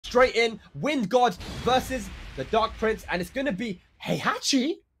straight in. Windgod versus the Dark Prince, and it's gonna be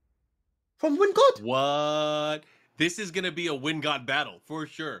Heihachi from Windgod. What? This is gonna be a Windgod battle for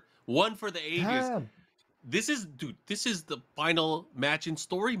sure. One for the ages. Damn. This is, dude. This is the final match in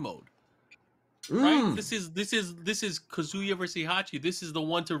story mode. Right? This is Kazuya versus Heihachi. This is the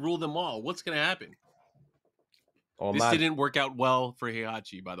one to rule them all. What's gonna happen? Oh, This man. didn't work out well for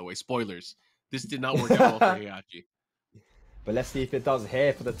Heihachi, by the way. Spoilers. This did not work out well for Heihachi. But let's see if it does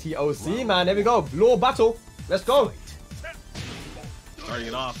here for the TOC, man. There we go. Law battle. Let's go. Starting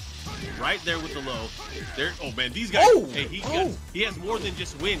it off right there with the low. There. Oh man, these guys. Oh! Hey, he has more than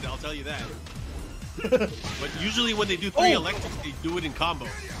just wind. I'll tell you that. But usually when they do three electrics, they do it in combo.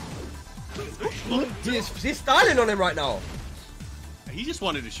 He's styling on him right now. He just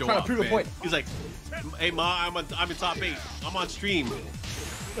wanted to show Trying to off. prove a Man. point. He's like, "Hey ma, I'm in top 8. I'm on stream."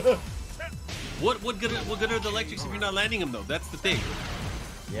 What good are the electrics if you're not landing them though? That's the thing.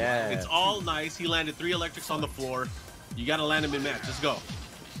 Yeah. It's all nice. He landed 3 electrics on the floor. You gotta land him in match. Let's go.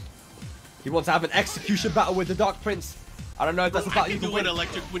 He wants to have an execution battle with the Dark Prince. I don't know if that's I about can you to do win. an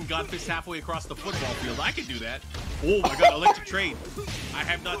electric Windgod fist halfway across the football field. I can do that. Oh my god, electric trade. I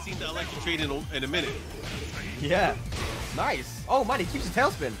have not seen the electric trade in a minute. Yeah. Nice. Oh man, he keeps his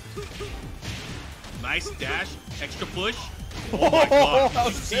tailspin. Nice dash, extra push. Oh my god, did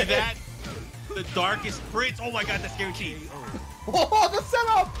you see that? The darkest prince. Oh my god, that's guaranteed. Oh, the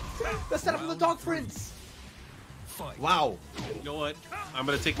setup! The setup of the Dark Prince. Wow. You know what? I'm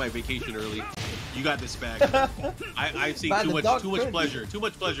gonna take my vacation early. You got this bag. I've seen Man, too the much Dark Prince. pleasure. Too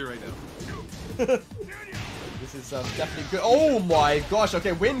much pleasure right now. This is definitely good. Oh my gosh.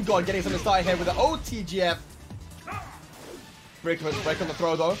 Okay, Windgod getting something started here with the OTGF. Break on the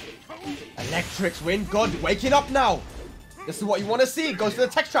throw though. Electrics, Windgod waking up now. This is what you want to see. Goes for the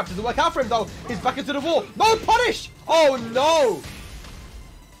tech trap. Doesn't work out for him though. He's back into the wall. No punish. Oh no.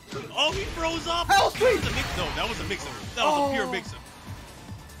 Oh, he froze up. Hell sweep. No, that was a mix-up. That was a pure mix-up.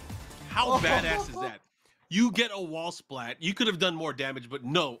 How badass is that? You get a wall splat. You could have done more damage, but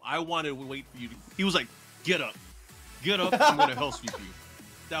no. I wanted to wait for you. He was like, get up. Get up. I'm going to hell sweep you.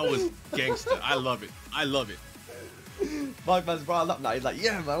 That was gangster. I love it. I love it. My man's brought up now. He's like,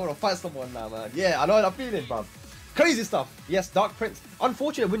 yeah, man, I want to fight someone now, man. Yeah, I know that feeling, bruv. Crazy stuff. Yes, Dark Prince.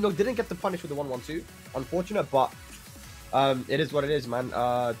 Unfortunate, Windgod didn't get the punish with the 1-1-2. Unfortunate, but it is what it is, man.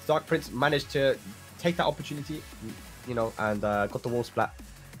 Dark Prince managed to take that opportunity, you know, and got the wall splat.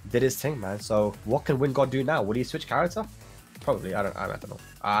 Did his thing, man. So what can Windgod do now? Would he switch character? Probably. I don't know.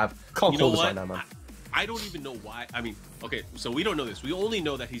 I can't call this right now, man. I don't even know why. I mean, okay, so we don't know this. We only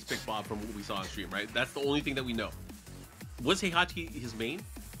know that he's picked Bob from what we saw on stream, right? That's the only thing that we know. Was Heihachi his main?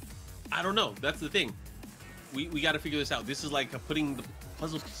 I don't know. That's the thing. We got to figure this out. This is like putting the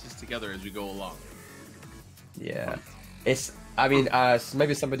puzzle pieces together as we go along. Yeah. It's, I mean,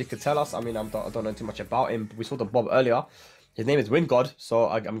 maybe somebody could tell us. I mean, I don't know too much about him. We saw the Bob earlier. His name is Windgod, so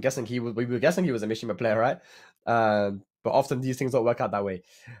I'm guessing we were guessing he was a Mishima player, right? But often these things don't work out that way.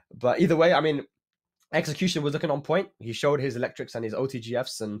 But either way, I mean, execution was looking on point. He showed his electrics and his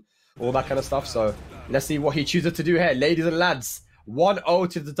OTGFs and all that kind of stuff. So let's see what he chooses to do here, ladies and lads. 1-0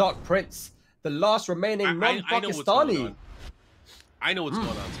 to the Dark Prince, the last remaining non-Pakistani. I know what's going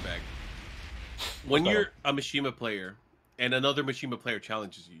on, Spag. When you're a Mishima player and another Mishima player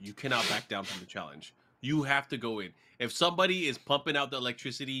challenges you, you cannot back down from the challenge. You have to go in. If somebody is pumping out the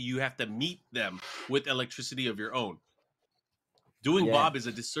electricity, you have to meet them with electricity of your own. Doing Bob is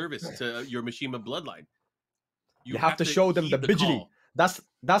a disservice to your Mishima bloodline. You have to show them the bijili.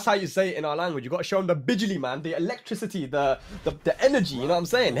 That's how you say it in our language. You got to show them the bijili, man. The electricity, the energy. You know what I'm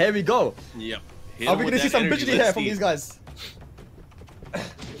saying? Here we go. Yep. Are we going to see some bijili here from these guys?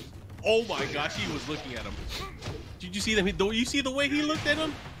 Oh my gosh, he was looking at him. Did you see them? Don't you see the way he looked at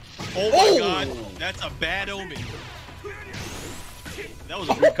him? Oh my god, that's a bad omen. That was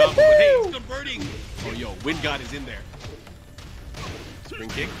a weird combo, but hey, it's converting. Oh, yo, Windgod is in there. Spring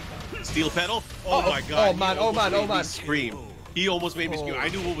kick. Steel pedal. Oh my god. Oh man. Scream. He almost made me scream. I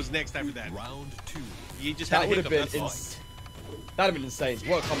knew what was next after that. Round 2. He just had a hiccup. That'd have been insane.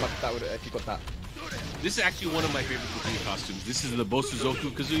 What a comeback that would have if you got that. This is actually one of my favorite Kazuya costumes. This is the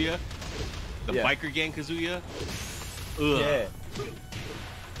Bosuzoku Kazuya. The biker gang Kazuya. Ugh. Yeah.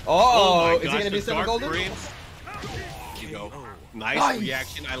 Oh my is he gonna be 7 golden? Here you go. Nice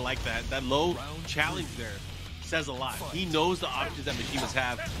reaction. I like that. That low challenge there says a lot. He knows the options that Mishimas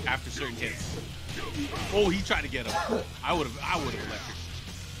have after certain hits. Oh, he tried to get him. I would have electric.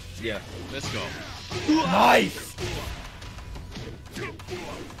 Yeah, let's go. Nice.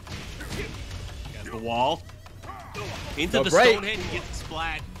 Got the wall. Into the stone head, he gets the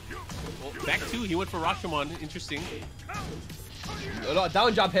splat. Oh, back 2, he went for Rashomon. Interesting. A lot of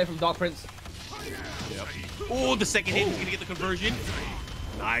down jab here from Dark Prince. Yep. Oh, the second hit, he's gonna get the conversion.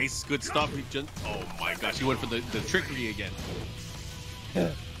 Nice, good stuff. Oh my gosh, he went for the trickery again.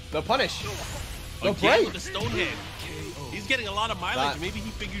 No punish. No Again break. with the stone head. He's getting a lot of mileage. Maybe he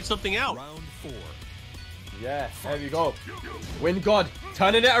figured something out. Round 4. Yeah, there we go. Windgod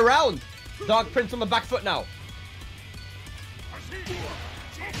turning it around. Dark Prince on the back foot now.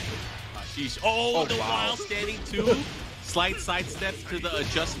 Sheesh. Oh, the wow. wild standing 2. Slight sidestep to the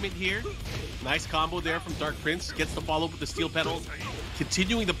adjustment here. Nice combo there from Dark Prince. Gets the follow-up with the steel pedals.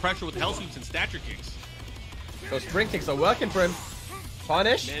 Continuing the pressure with hell sweeps and stature kicks. Those spring kicks are working for him.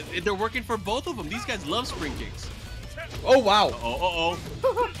 Punish. Man, they're working for both of them. These guys love spring kicks. Oh, wow.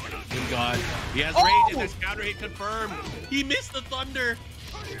 Windgod. He has range and there's counter hit confirmed. He missed the thunder.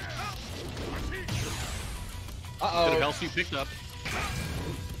 Uh-oh. Hell sweep picked up.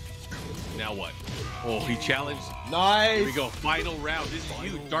 Now what? Oh, he challenged. Nice. Here we go. Final round. This is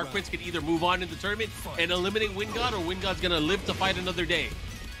huge. Dark Prince can either move on in the tournament and eliminate Windgod, or Windgod's going to live to fight another day.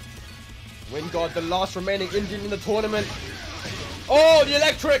 Windgod, the last remaining Indian in the tournament. Oh, the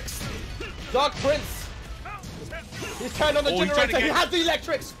electrics. Dark Prince. He's turned on the generator. He had the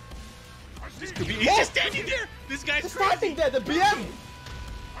electrics. This could be. He's just standing there. This guy's He's crazy. standing there. The BM.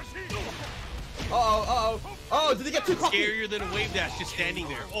 Uh-oh, uh-oh. Oh, did he get too cocky? Scarier than a wave dash, just standing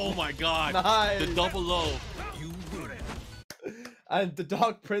there. Oh my god. Nice. The double low. And the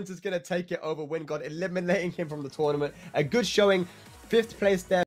Dark Prince is going to take it over Windgod, eliminating him from the tournament. A good showing. 5th place there.